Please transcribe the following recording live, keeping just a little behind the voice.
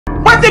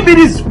Wetin be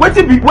this?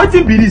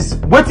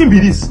 Wetin be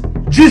this?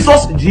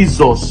 Jesus.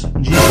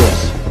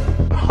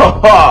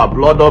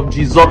 Blood of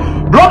Jesus.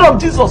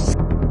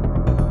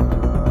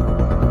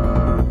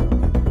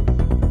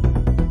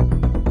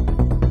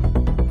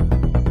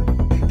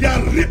 They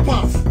are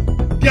reapers.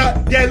 There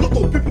are a lot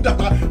of people that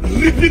are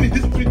reaping in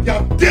this street. They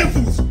are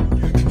devils.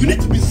 You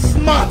need to be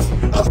smart.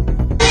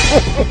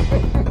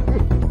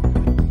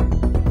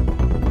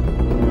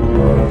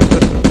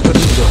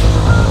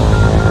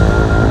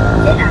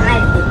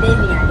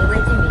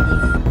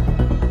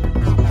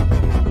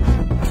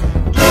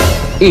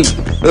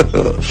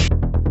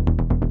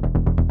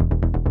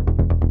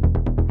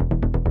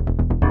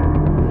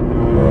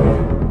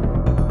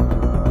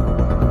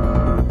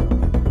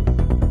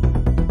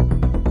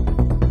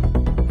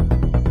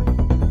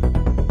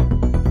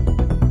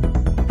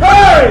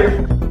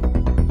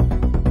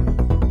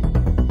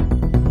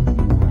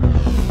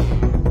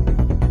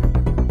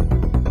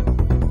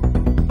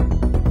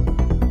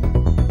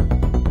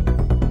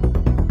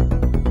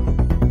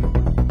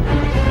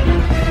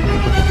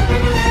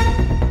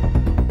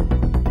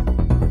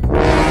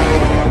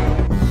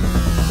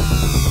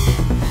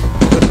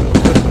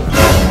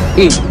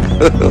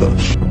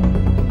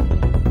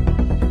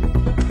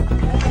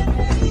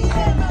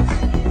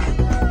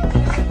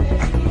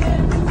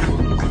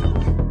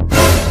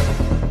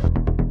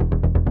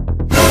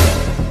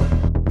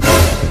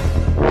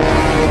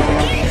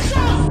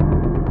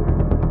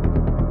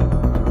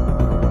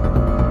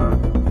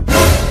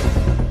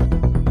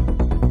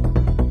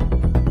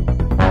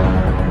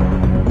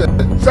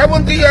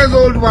 Years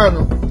old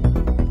man.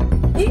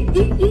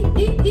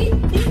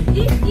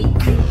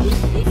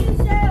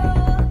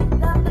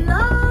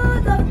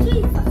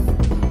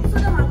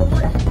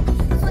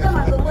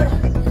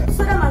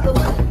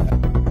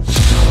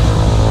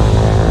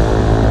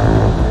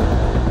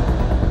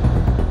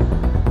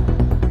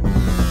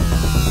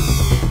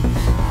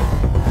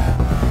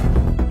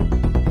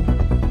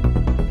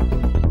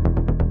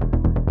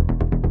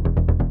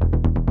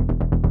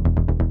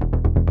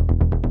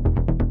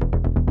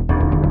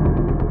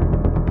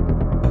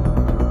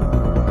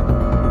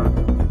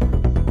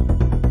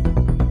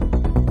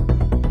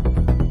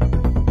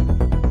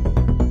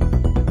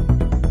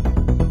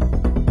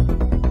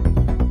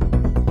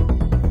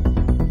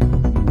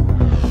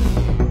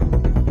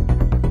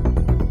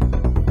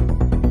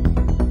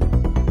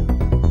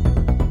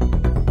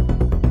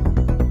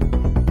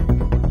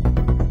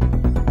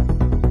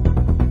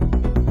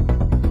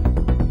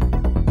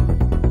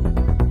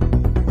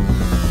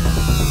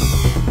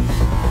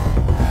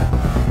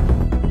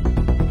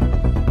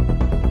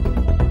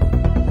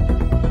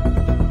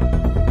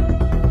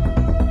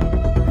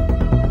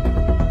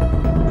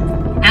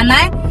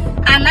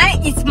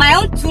 It's my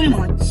own too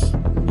much.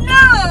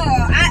 No,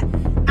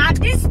 at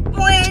this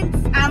point,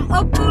 I'm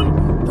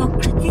open to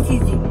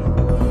criticism.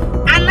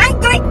 Am I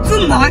doing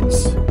too much?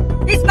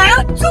 It's my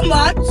own too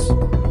much.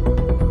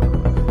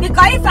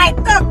 Because if I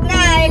talk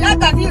now, a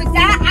lot of you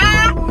say,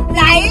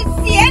 like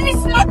see any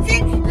small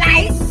thing,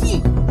 like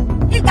see.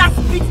 If that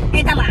spit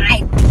enter my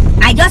eye,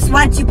 I just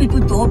want you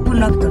people to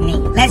open up to me.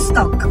 Let's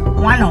talk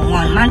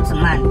one-on-one, man to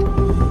man.